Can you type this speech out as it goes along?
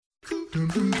You're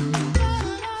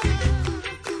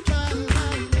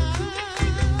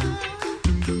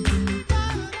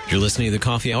listening to The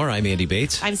Coffee Hour. I'm Andy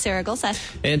Bates. I'm Sarah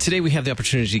Gulseth. And today we have the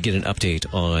opportunity to get an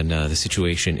update on the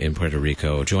situation in Puerto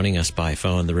Rico. Joining us by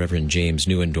phone, the Reverend James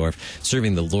Neuendorf,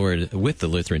 serving the Lord with the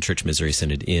Lutheran Church Missouri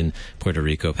Synod in Puerto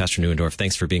Rico. Pastor Neuendorf,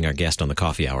 thanks for being our guest on The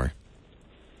Coffee Hour.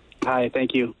 Hi,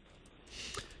 thank you.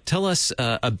 Tell us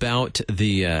about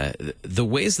the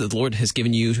ways that the Lord has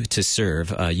given you to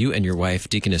serve, you and your wife,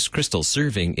 Deaconess Crystal,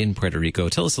 serving in Puerto Rico.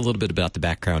 Tell us a little bit about the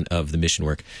background of the mission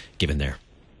work given there.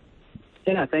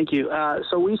 Yeah, thank you.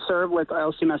 So we serve with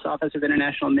LCMS Office of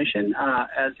International Mission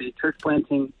as a church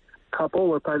planting couple.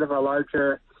 We're part of a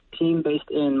larger team based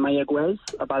in Mayagüez,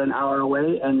 about an hour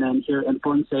away, and then here in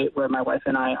Ponce, where my wife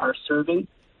and I are serving.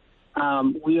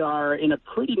 We are in a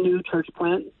pretty new church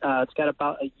plant. It's got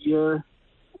about a year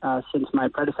since my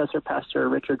predecessor, Pastor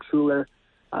Richard Schuler,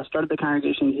 started the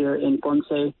congregation here in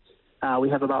Ponce. We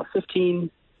have about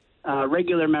 15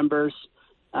 regular members,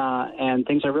 and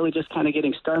things are really just kind of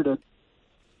getting started.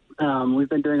 We've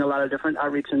been doing a lot of different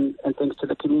outreach and things to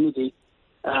the community.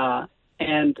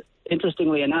 And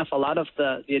interestingly enough, a lot of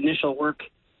the initial work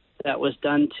that was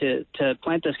done to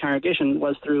plant this congregation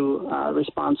was through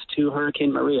response to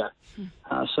Hurricane Maria.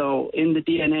 So in the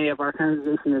DNA of our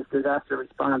congregation is disaster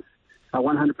response,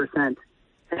 100%.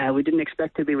 And we didn't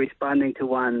expect to be responding to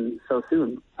one so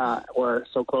soon or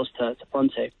so close to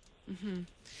Ponce. Mm-hmm.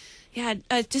 Yeah,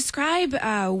 describe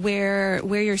where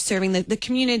you're serving, the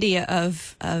community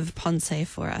of Ponce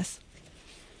for us.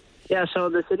 Yeah, so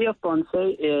the city of Ponce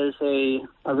is a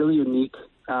really unique,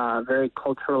 very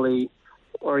culturally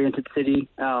oriented city.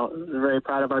 We're very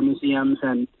proud of our museums,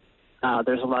 and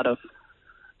there's a lot of,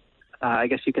 I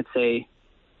guess you could say,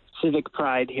 civic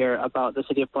pride here about the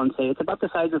city of Ponce. It's about the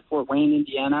size of Fort Wayne,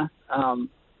 Indiana.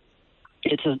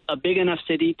 It's a big enough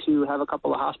city to have a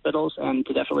couple of hospitals and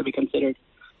to definitely be considered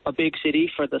a big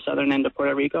city for the southern end of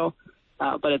Puerto Rico,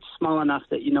 but it's small enough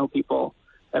that you know people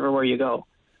everywhere you go.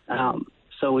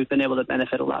 So we've been able to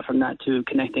benefit a lot from that too,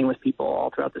 connecting with people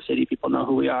all throughout the city. People know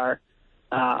who we are.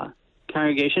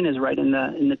 Congregation is right in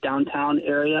the downtown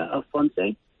area of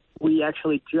Ponce. We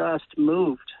actually just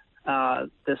moved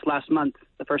this last month,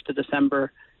 the 1st of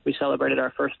December. We celebrated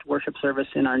our first worship service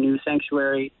in our new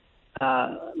sanctuary,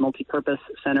 multi-purpose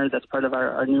center that's part of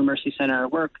our new Mercy Center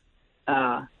work.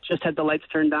 Just had the lights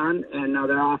turned on, and now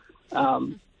they're off.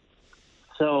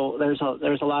 So there's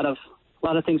a lot of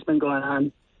things been going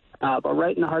on, but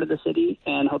right in the heart of the city,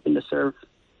 and hoping to serve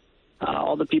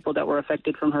all the people that were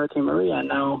affected from Hurricane Maria. And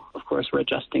now, of course, we're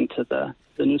adjusting to the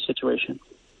new situation.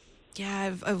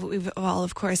 Yeah, we've all,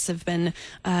 of course, have been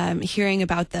hearing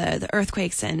about the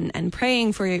earthquakes and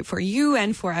praying for you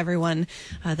and for everyone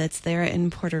that's there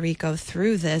in Puerto Rico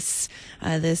through this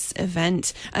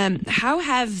event. How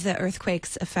have the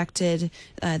earthquakes affected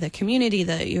the community,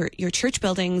 your church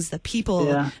buildings, the people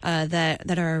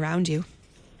that are around you?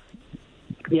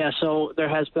 Yeah, so there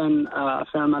has been a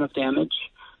fair amount of damage.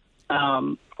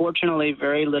 Fortunately,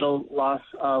 very little loss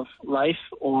of life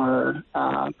or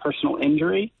personal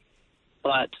injury,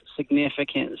 but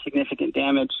significant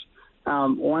damage.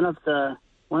 One of the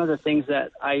things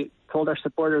that I told our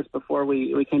supporters before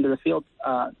we came to the field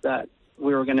that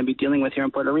we were going to be dealing with here in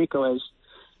Puerto Rico is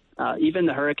even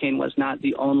the hurricane was not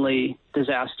the only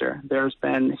disaster. There's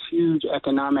been huge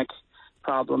economic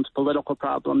problems, political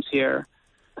problems here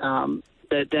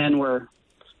that then were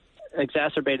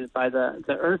exacerbated by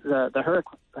the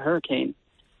hurricane,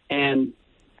 and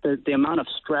the amount of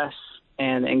stress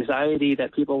and anxiety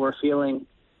that people were feeling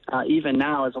even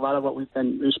now is a lot of what we've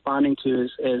been responding to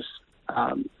is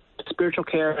spiritual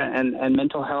care and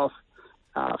mental health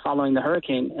following the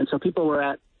hurricane. And so people were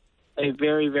at a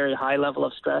very, very high level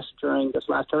of stress during this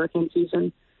last hurricane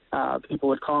season. People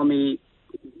would call me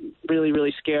really,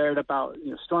 really scared about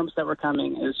storms that were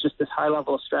coming. It was just this high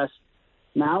level of stress.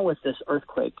 Now with this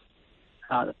earthquake,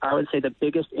 I would say the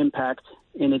biggest impact,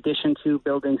 in addition to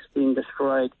buildings being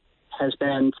destroyed, has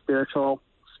been spiritual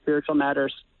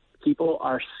matters. People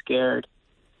are scared.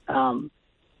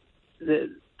 The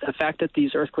fact that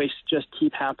these earthquakes just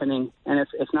keep happening, and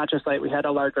it's not just like we had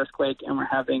a large earthquake and we're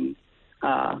having,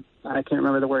 I can't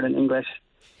remember the word in English,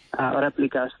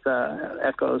 replicas, the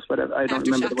echoes, whatever. I don't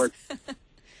remember the word.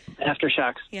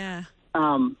 Aftershocks. Yeah.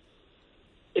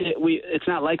 It's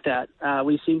not like that.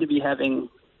 We seem to be having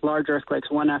large earthquakes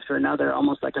one after another,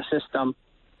 almost like a system,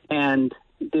 and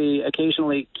they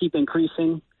occasionally keep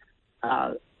increasing.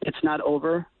 It's not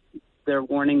over. They're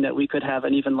warning that we could have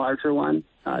an even larger one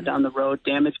down the road.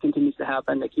 Damage continues to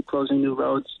happen. They keep closing new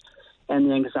roads, and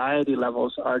the anxiety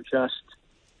levels are just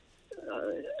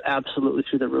absolutely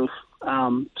through the roof.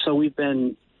 So we've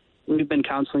been we've been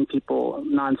counseling people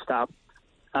nonstop.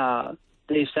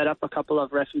 They set up a couple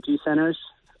of refugee centers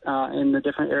in the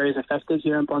different areas affected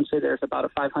here in Ponce. There's about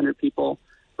 500 people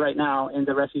right now in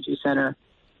the refugee center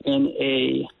in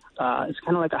it's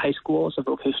kind of like a high school. It's a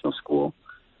vocational school.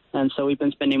 And so we've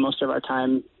been spending most of our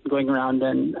time going around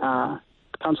and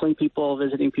counseling people,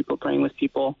 visiting people, praying with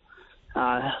people,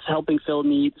 helping fill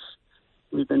needs.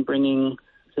 We've been bringing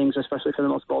things, especially for the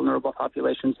most vulnerable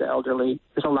populations, the elderly.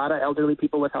 There's a lot of elderly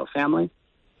people without family.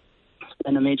 It's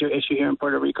been a major issue here in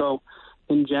Puerto Rico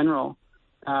in general.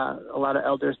 A lot of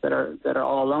elders that are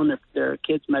all alone. Their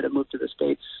kids might have moved to the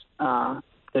States.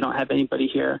 They don't have anybody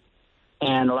here.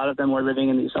 And a lot of them were living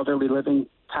in these elderly living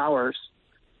towers.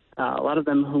 A lot of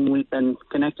them whom we've been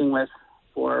connecting with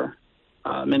for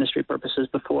ministry purposes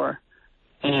before.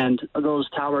 And those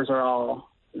towers are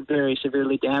all very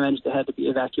severely damaged. They had to be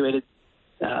evacuated.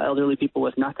 Elderly people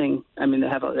with nothing. I mean, they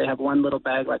have one little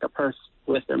bag, like a purse,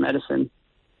 with their medicine,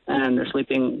 and they're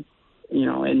sleeping,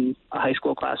 in a high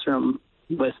school classroom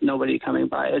with nobody coming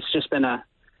by. It's just been an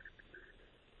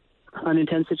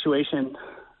intense situation.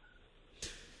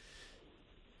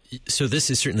 So this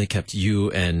has certainly kept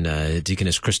you and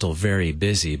Deaconess Crystal very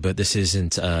busy, but this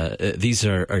isn't. These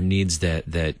are needs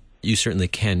that you certainly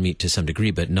can meet to some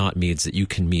degree, but not needs that you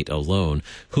can meet alone.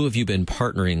 Who have you been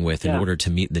partnering with in order to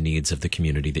meet the needs of the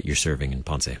community that you're serving in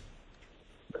Ponce?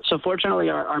 So fortunately,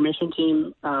 our mission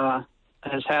team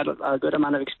has had a good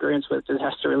amount of experience with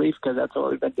disaster relief, because that's what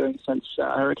we've been doing since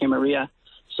Hurricane Maria.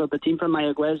 So the team from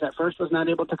Mayagüez at first was not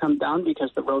able to come down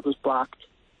because the road was blocked.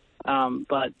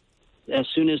 But as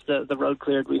soon as the road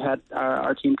cleared, we had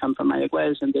our team come from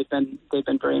Mayagüez, and they've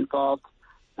been very involved.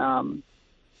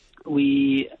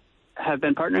 We have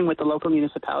been partnering with the local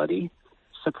municipality.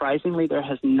 Surprisingly, there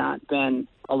has not been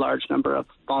a large number of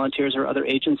volunteers or other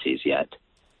agencies yet.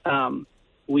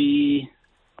 We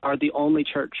are the only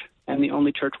church and the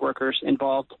only church workers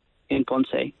involved in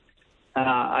Ponce.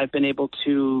 I've been able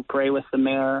to pray with the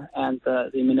mayor and the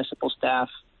municipal staff.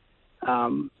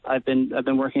 I've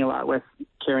been working a lot with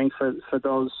caring for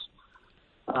those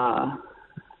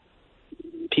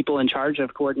people in charge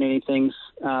of coordinating things,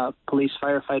 police,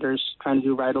 firefighters, trying to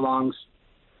do ride-alongs.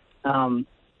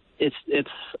 It's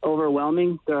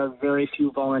overwhelming. There are very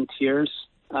few volunteers.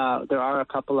 There are a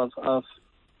couple of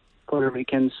Puerto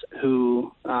Ricans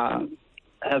who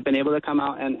have been able to come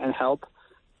out and help.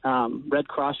 Red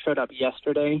Cross showed up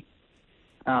yesterday,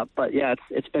 but yeah,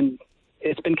 it's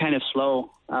been kind of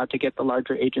slow to get the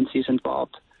larger agencies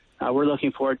involved. We're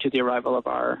looking forward to the arrival of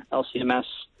our LCMS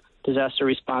disaster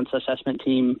response assessment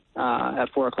team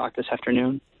at 4:00 this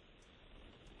afternoon.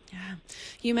 Yeah,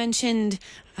 you mentioned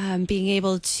being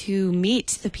able to meet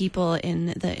the people in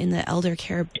the elder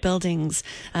care buildings,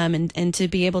 and to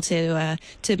be able to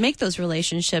make those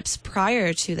relationships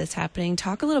prior to this happening.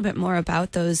 Talk a little bit more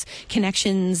about those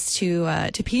connections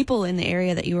to people in the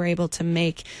area that you were able to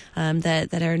make,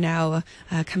 that are now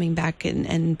coming back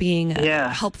and being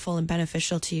helpful and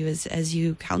beneficial to you as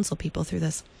you counsel people through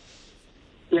this.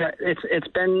 Yeah, it's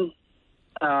been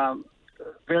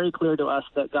very clear to us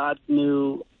that God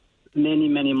knew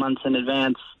many months in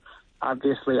advance,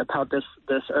 obviously, about this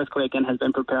earthquake, and has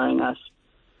been preparing us.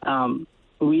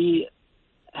 We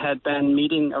had been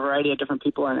meeting a variety of different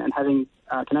people and having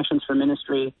connections for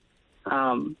ministry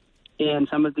in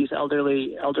some of these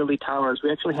elderly towers.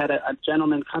 We actually had a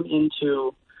gentleman come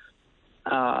into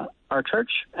our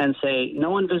church and say, "No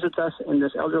one visits us in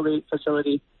this elderly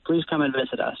facility. Please come and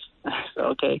visit us." So,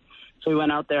 okay. So we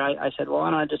went out there. I said, "Well, why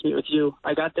don't I just meet with you?"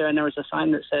 I got there, and there was a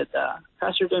sign that said,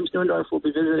 "Pastor James Neuendorf will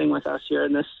be visiting with us here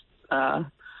in this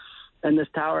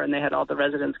tower." And they had all the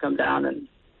residents come down, and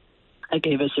I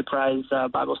gave a surprise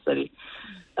Bible study.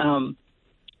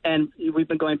 And we've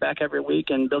been going back every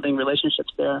week and building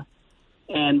relationships there.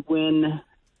 And when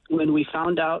we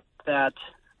found out that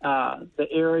the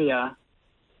area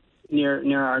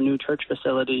near our new church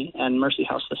facility and Mercy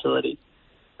House facility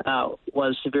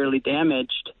was severely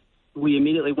damaged, we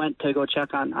immediately went to go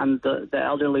check on the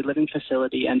elderly living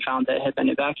facility and found that it had been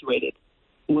evacuated.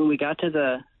 When we got to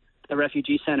the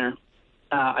refugee center,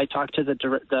 I talked to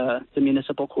the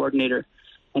municipal coordinator,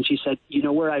 and she said, "You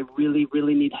know where I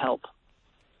really need help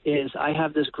is I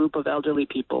have this group of elderly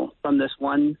people from this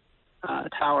one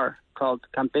tower called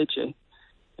Campeche,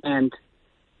 and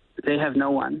they have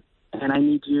no one. And I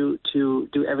need you to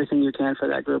do everything you can for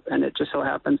that group." And it just so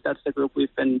happens that's the group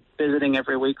we've been visiting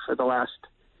every week for the last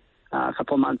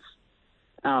couple months.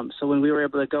 So when we were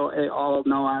able to go, they all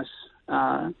know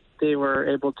us. They were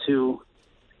able to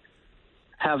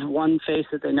have one face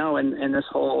that they know in this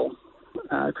whole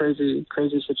crazy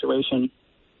situation.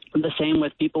 The same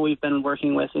with people we've been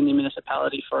working with in the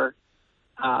municipality for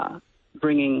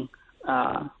bringing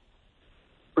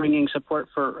support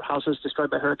for houses destroyed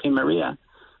by Hurricane Maria.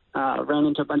 Ran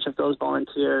into a bunch of those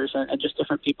volunteers and just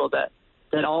different people that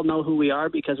all know who we are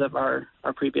because of our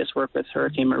previous work with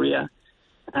Hurricane Maria.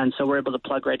 And so we're able to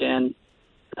plug right in.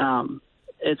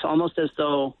 It's almost as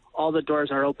though all the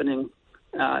doors are opening.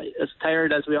 As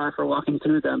tired as we are for walking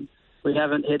through them, we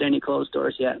haven't hit any closed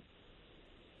doors yet.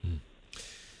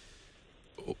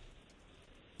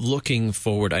 Looking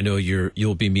forward, I know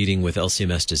you'll be meeting with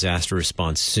LCMS Disaster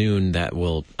Response soon. That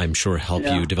will, I'm sure, help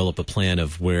you develop a plan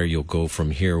of where you'll go from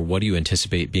here. What do you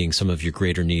anticipate being some of your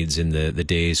greater needs in the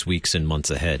days, weeks, and months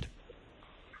ahead?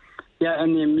 Yeah,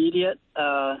 in the immediate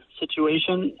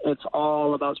situation, it's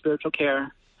all about spiritual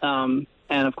care, and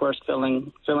of course,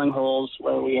 filling holes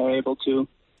where we are able to.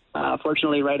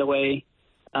 Fortunately, right away,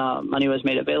 money was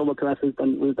made available to us.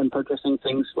 We've been purchasing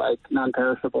things like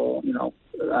non-perishable,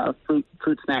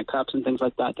 fruit snack cups and things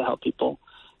like that to help people.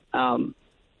 And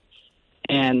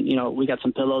we got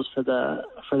some pillows for the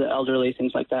elderly,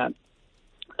 things like that.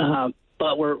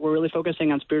 But we're really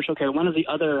focusing on spiritual care. One of the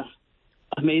other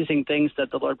amazing things that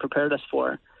the Lord prepared us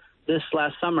for, this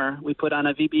last summer, we put on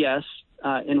a VBS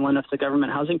in one of the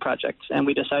government housing projects, and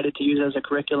we decided to use as a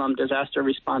curriculum disaster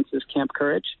responses Camp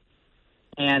Courage.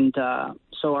 And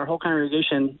so our whole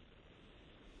congregation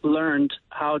learned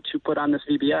how to put on this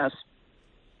VBS.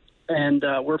 And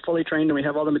we're fully trained, and we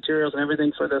have all the materials and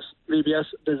everything for this VBS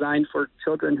designed for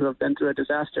children who have been through a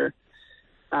disaster.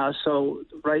 So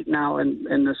right now,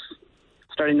 in this,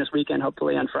 starting this weekend,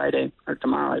 hopefully on Friday, or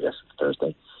tomorrow, I guess,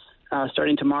 Thursday,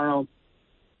 starting tomorrow,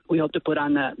 we hope to put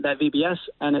on that VBS,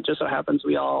 and it just so happens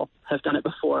we all have done it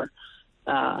before.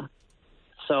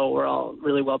 So we're all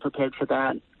really well prepared for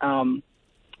that.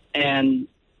 And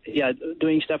yeah,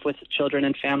 doing stuff with children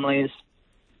and families,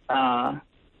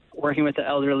 working with the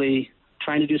elderly,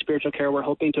 trying to do spiritual care. We're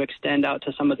hoping to extend out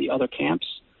to some of the other camps.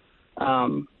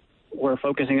 We're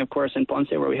focusing, of course, in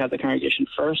Ponce, where we have the congregation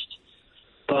first,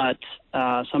 but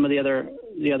some of the other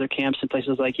camps in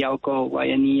places like Yauco,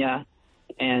 Guayanilla,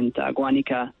 and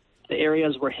Guanica, the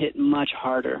areas were hit much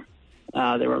harder.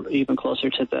 They were even closer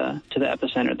to the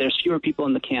epicenter. There's fewer people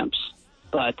in the camps,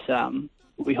 but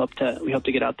we hope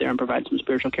to get out there and provide some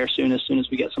spiritual care as soon as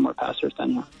we get some more pastors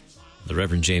done here. The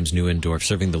Reverend James Neuendorf,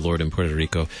 serving the Lord in Puerto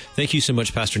Rico. Thank you so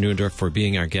much, Pastor Neuendorf, for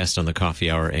being our guest on the Coffee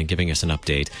Hour and giving us an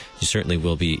update. You certainly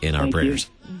will be in our prayers.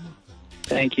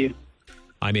 Thank you.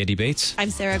 I'm Andy Bates. I'm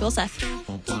Sarah Golseth.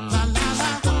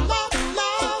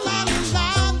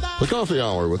 The Coffee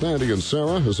Hour with Andy and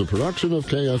Sarah is a production of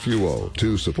KFUO.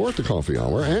 To support the Coffee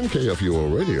Hour and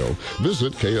KFUO Radio,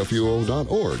 visit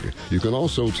KFUO.org. You can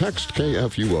also text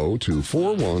KFUO to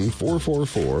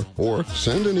 41444 or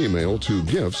send an email to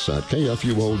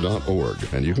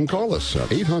gifts@KFUO.org. And you can call us at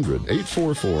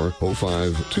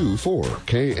 800-844-0524.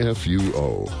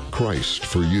 KFUO. Christ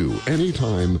for you,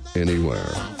 anytime,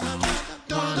 anywhere.